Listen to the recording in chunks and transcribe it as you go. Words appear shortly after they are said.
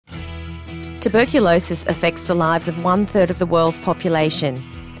Tuberculosis affects the lives of 1/3 of the world's population.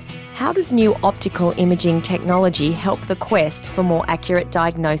 How does new optical imaging technology help the quest for more accurate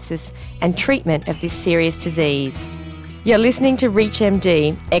diagnosis and treatment of this serious disease? You're listening to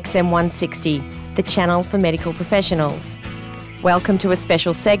ReachMD XM160, the channel for medical professionals. Welcome to a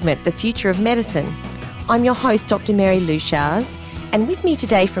special segment, The Future of Medicine. I'm your host, Dr. Mary Leuchars, and with me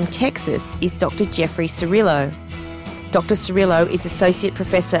today from Texas is Dr. Jeffrey Cirillo. Dr. Cirillo is Associate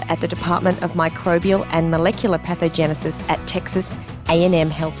Professor at the Department of Microbial and Molecular Pathogenesis at Texas A&M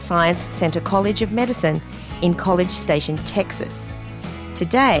Health Science Center College of Medicine in College Station, Texas.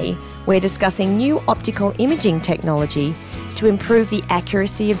 Today, we're discussing new optical imaging technology to improve the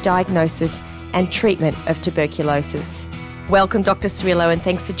accuracy of diagnosis and treatment of tuberculosis. Welcome, Dr. Cirillo, and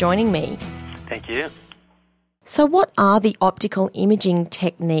thanks for joining me. Thank you. So what are the optical imaging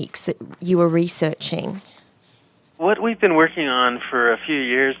techniques that you are researching? What we've been working on for a few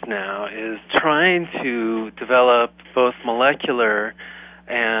years now is trying to develop both molecular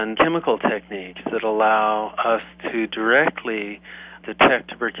and chemical techniques that allow us to directly detect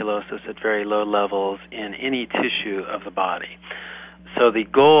tuberculosis at very low levels in any tissue of the body. So the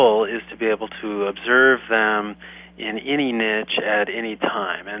goal is to be able to observe them in any niche at any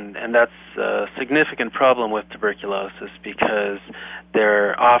time. And that's a significant problem with tuberculosis because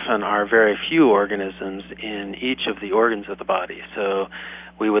there often are very few organisms in each of the organs of the body. So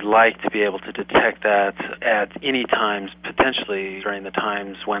we would like to be able to detect that at any times, potentially during the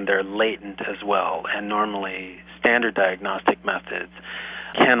times when they're latent as well. And normally standard diagnostic methods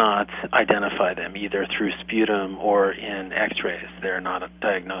cannot identify them either through sputum or in x-rays. They're not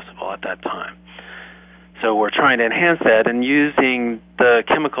diagnosable at that time. So we're trying to enhance that, and using the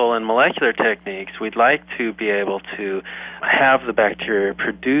chemical and molecular techniques, we'd like to be able to have the bacteria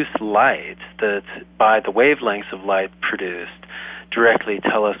produce light that, by the wavelengths of light produced, directly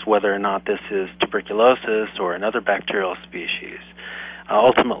tell us whether or not this is tuberculosis or another bacterial species,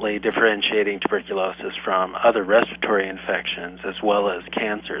 ultimately differentiating tuberculosis from other respiratory infections as well as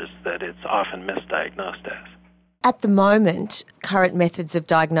cancers that it's often misdiagnosed as. At the moment, current methods of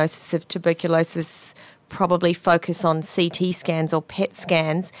diagnosis of tuberculosis probably focus on CT scans or PET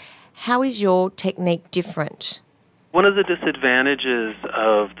scans. How is your technique different? One of the disadvantages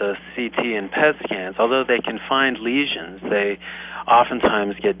of the CT and PET scans, although they can find lesions, they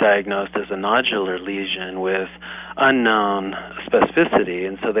oftentimes get diagnosed as a nodular lesion with unknown specificity,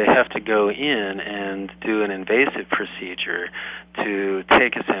 and so they have to go in and do an invasive procedure to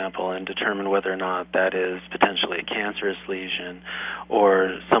take a sample and determine whether or not that is potentially a cancerous lesion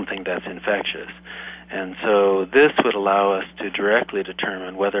or something that's infectious. And so this would allow us to directly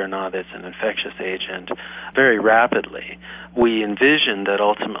determine whether or not it's an infectious agent very rapidly. We envision that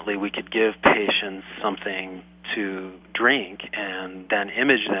ultimately we could give patients something to drink and then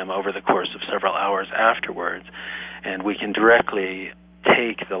image them over the course of several hours afterwards, and we can directly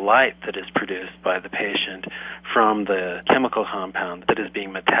take the light that is produced by the patient from the chemical compound that is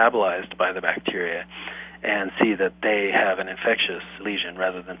being metabolized by the bacteria and see that they have an infectious lesion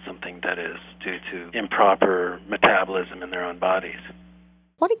rather than something that is due to improper metabolism in their own bodies.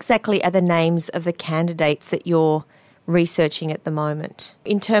 What exactly are the names of the candidates that you're researching at the moment?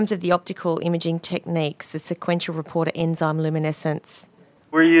 In terms of the optical imaging techniques, the sequential reporter enzyme luminescence.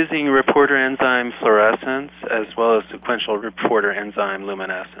 We're using reporter enzyme fluorescence as well as sequential reporter enzyme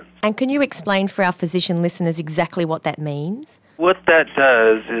luminescence. And can you explain for our physician listeners exactly what that means? What that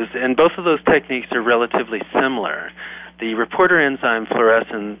does is, and both of those techniques are relatively similar, the reporter enzyme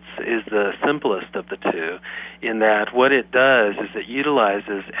fluorescence is the simplest of the two in that what it does is it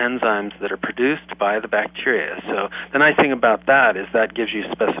utilizes enzymes that are produced by the bacteria. So the nice thing about that is that gives you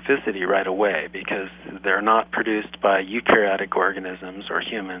specificity right away because they're not produced by eukaryotic organisms or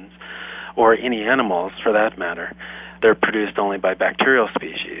humans or any animals for that matter. They're produced only by bacterial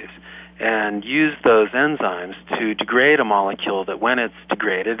species, and use those enzymes to degrade a molecule that when it's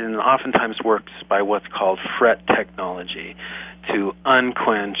degraded, and oftentimes works by what's called FRET technology, to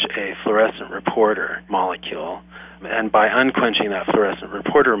unquench a fluorescent reporter molecule. And by unquenching that fluorescent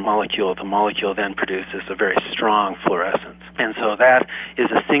reporter molecule, the molecule then produces a very strong fluorescence. And so that is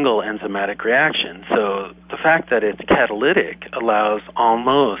a single enzymatic reaction. So the fact that it's catalytic allows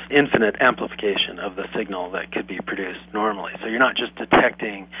almost infinite amplification of the signal that could be produced normally. So you're not just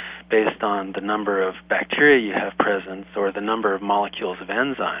detecting based on the number of bacteria you have present or the number of molecules of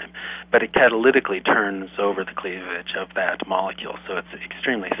enzyme, but it catalytically turns over the cleavage of that molecule, so it's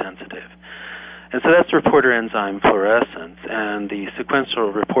extremely sensitive. And so that's reporter enzyme fluorescence, and the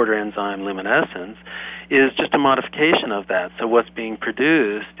sequential reporter enzyme luminescence is just a modification of that. So what's being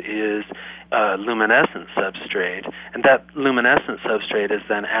produced is luminescent substrate, and that luminescent substrate is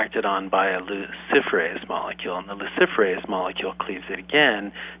then acted on by a luciferase molecule, and the luciferase molecule cleaves it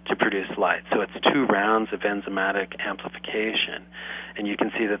again to produce light. So it's 2 rounds of enzymatic amplification, and you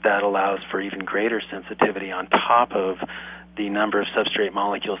can see that that allows for even greater sensitivity on top of the number of substrate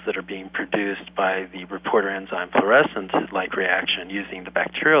molecules that are being produced by the reporter enzyme fluorescence-like reaction using the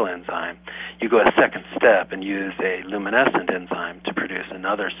bacterial enzyme. You go a second step and use a luminescent enzyme to produce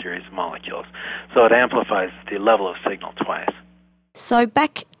another series of molecules. So it amplifies the level of signal twice. So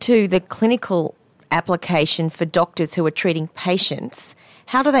back to the clinical application for doctors who are treating patients,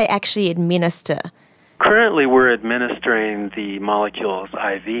 how do they actually administer? Currently, we're administering the molecules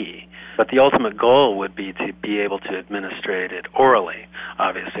IV, but the ultimate goal would be to be able to administer it orally.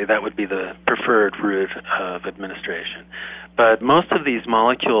 Obviously, that would be the preferred route of administration. But most of these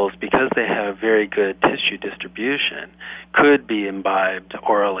molecules, because they have very good tissue distribution, could be imbibed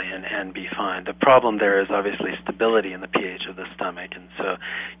orally and be fine. The problem there is obviously stability in the pH of the stomach, and so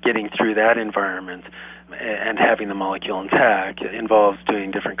getting through that environment and having the molecule intact involves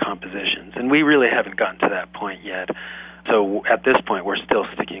doing different compositions. And we really haven't gotten to that point yet. So at this point, we're still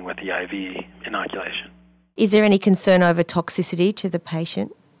sticking with the IV inoculation. Is there any concern over toxicity to the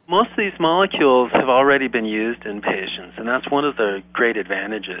patient? Most of these molecules have already been used in patients, and that's one of the great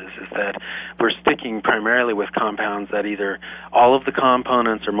advantages, is that we're sticking primarily with compounds that either all of the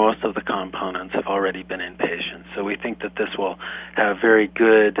components or most of the components have already been in patients. So we think that this will have very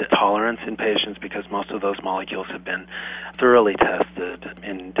good tolerance in patients because most of those molecules have been thoroughly tested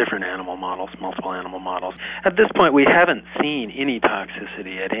in different animal models, multiple animal models. At this point, we haven't seen any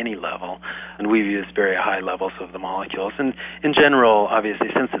toxicity at any level, and we've used very high levels of the molecules. And in general, obviously,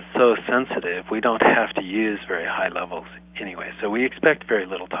 since it's so sensitive, we don't have to use very high levels anyway. So we expect very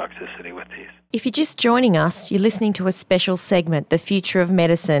little toxicity with these. If you're just joining us, you're listening to a special segment, The Future of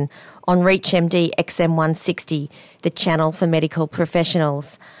Medicine, on ReachMD XM160, the channel for medical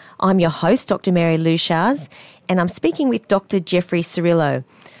professionals. I'm your host, Dr. Mary Leuchars, and I'm speaking with Dr. Jeffrey Cirillo.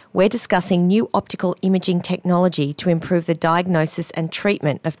 We're discussing new optical imaging technology to improve the diagnosis and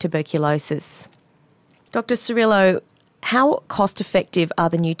treatment of tuberculosis. Dr. Cirillo, how cost-effective are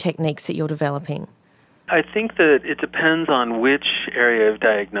the new techniques that you're developing? I think that it depends on which area of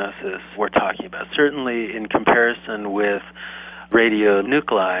diagnosis we're talking about. Certainly in comparison with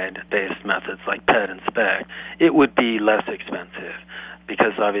radionuclide-based methods like PET and SPECT, it would be less expensive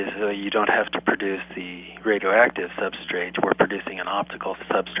because obviously you don't have to produce the radioactive substrate. We're producing an optical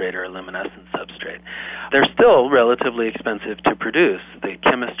substrate or a luminescent substrate. They're still relatively expensive to produce. The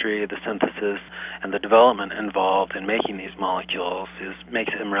chemistry, the synthesis, and the development involved in making these molecules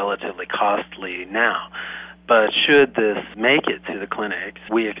makes them relatively costly now. But should this make it to the clinics,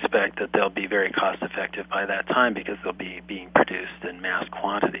 we expect that they'll be very cost-effective by that time because they'll be being produced in mass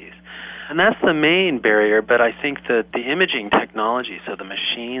quantities. And that's the main barrier, but I think that the imaging technology, so the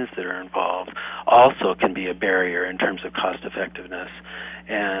machines that are involved, also can be a barrier in terms of cost-effectiveness.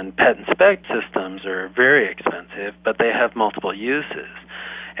 And PET and SPECT systems are very expensive, but they have multiple uses.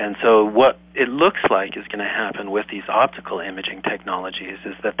 And so what it looks like is going to happen with these optical imaging technologies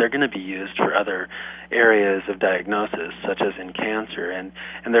is that they're going to be used for other areas of diagnosis, such as in cancer. And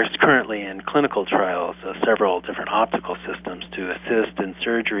there's currently in clinical trials several different optical systems to assist in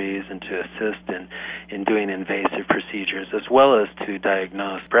surgeries and to assist in doing invasive procedures, as well as to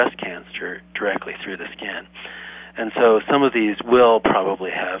diagnose breast cancer directly through the skin. And so some of these will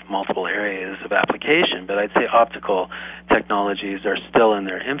probably have multiple areas of application, but I'd say optical technologies are still in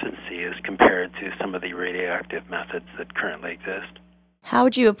their infancy as compared to some of the radioactive methods that currently exist. How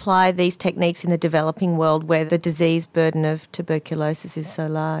would you apply these techniques in the developing world where the disease burden of tuberculosis is so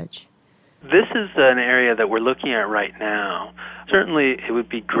large? This is an area that we're looking at right now. Certainly, it would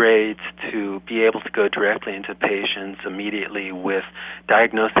be great to be able to go directly into patients immediately with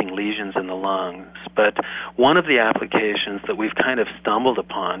diagnosing lesions in the lungs. But one of the applications that we've kind of stumbled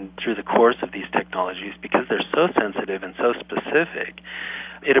upon through the course of these technologies, because they're so sensitive and so specific,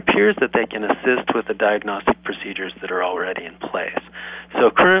 it appears that they can assist with the diagnostic procedures that are already in place.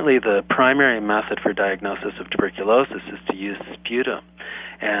 So currently, the primary method for diagnosis of tuberculosis is to use sputum.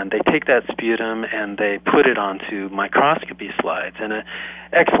 And they take that sputum and they put it onto microscopy slides. And an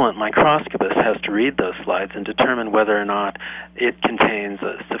excellent microscopist has to read those slides and determine whether or not it contains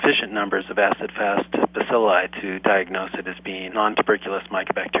sufficient numbers of acid-fast bacilli to diagnose it as being non-tuberculous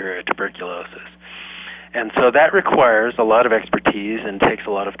mycobacteria tuberculosis. And so that requires a lot of expertise and takes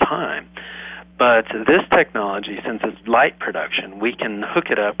a lot of time. But this technology, since it's light production, we can hook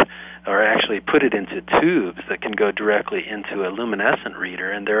it up or actually put it into tubes that can go directly into a luminescent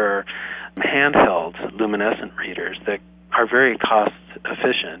reader. And there are handheld luminescent readers that are very cost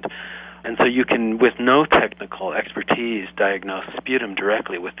efficient. And so you can, with no technical expertise, diagnose sputum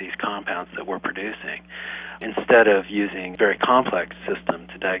directly with these compounds that we're producing. Instead of using a very complex system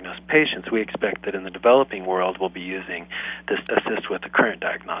to diagnose patients, we expect that in the developing world we'll be using this to assist with the current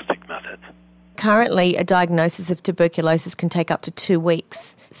diagnostic methods. Currently, a diagnosis of tuberculosis can take up to 2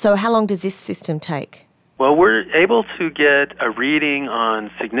 weeks. So how long does this system take? Well, we're able to get a reading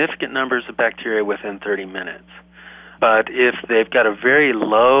on significant numbers of bacteria within 30 minutes. But if they've got a very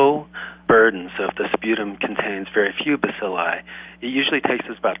low burden, so if the sputum contains very few bacilli, it usually takes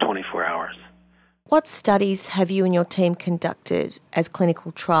us about 24 hours. What studies have you and your team conducted as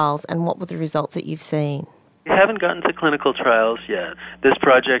clinical trials, and what were the results that you've seen? We haven't gotten to clinical trials yet. This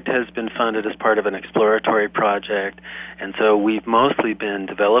project has been funded as part of an exploratory project, and so we've mostly been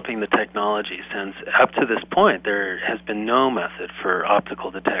developing the technology since up to this point there has been no method for optical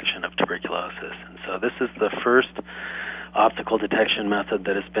detection of tuberculosis. And so this is the first optical detection method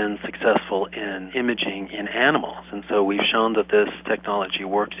that has been successful in imaging in animals. And so we've shown that this technology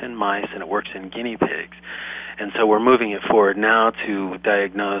works in mice and it works in guinea pigs. And so we're moving it forward now to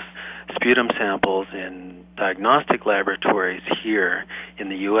diagnose sputum samples in diagnostic laboratories here in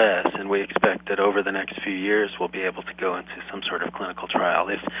the U.S., and we expect that over the next few years we'll be able to go into some sort of clinical trial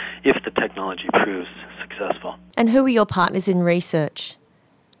if the technology proves successful. And who are your partners in research?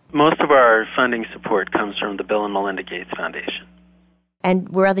 Most of our funding support comes from the Bill and Melinda Gates Foundation. And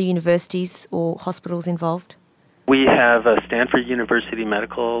were other universities or hospitals involved? We have Stanford University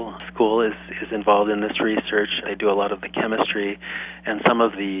Medical School is involved in this research. They do a lot of the chemistry, and some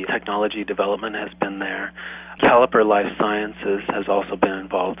of the technology development has been there. Caliper Life Sciences has also been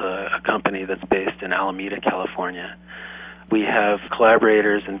involved, a company that's based in Alameda, California. We have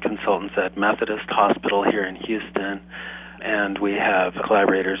collaborators and consultants at Methodist Hospital here in Houston, and we have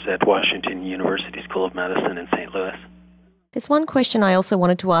collaborators at Washington University School of Medicine in St. Louis. There's one question I also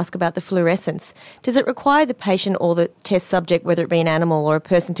wanted to ask about the fluorescence. Does it require the patient or the test subject, whether it be an animal or a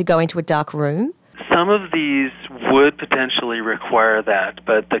person, to go into a dark room? Some of these would potentially require that,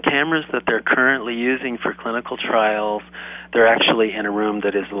 but the cameras that they're currently using for clinical trials, they're actually in a room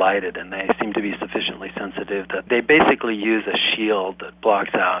that is lighted, and they seem to be sufficiently sensitive that they basically use a shield that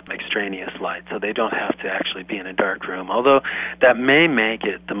blocks out extraneous light, so they don't have to actually be in a dark room, although that may make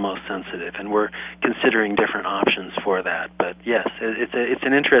it the most sensitive, and we're considering different options for that. But yes, it's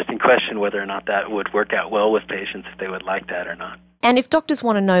an interesting question whether or not that would work out well with patients, if they would like that or not. And if doctors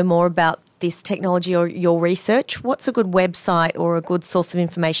want to know more about this technology or your research, what's a good website or a good source of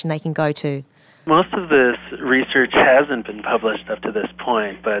information they can go to? Most of this research hasn't been published up to this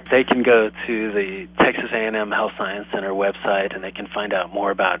point, but they can go to the Texas A&M Health Science Center website and they can find out more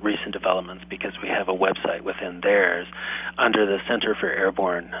about recent developments, because we have a website within theirs under the Center for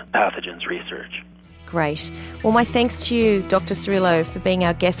Airborne Pathogens Research. Great. Well, my thanks to you, Dr. Cirillo, for being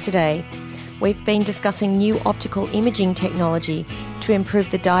our guest today. We've been discussing new optical imaging technology to improve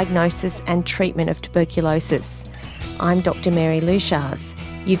the diagnosis and treatment of tuberculosis. I'm Dr. Mary Leuchars.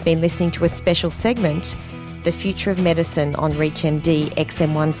 You've been listening to a special segment, The Future of Medicine, on ReachMD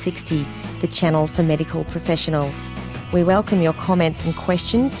XM160, the channel for medical professionals. We welcome your comments and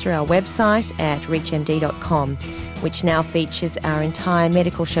questions through our website at reachmd.com, which now features our entire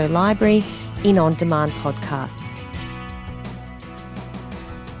medical show library in on-demand podcasts.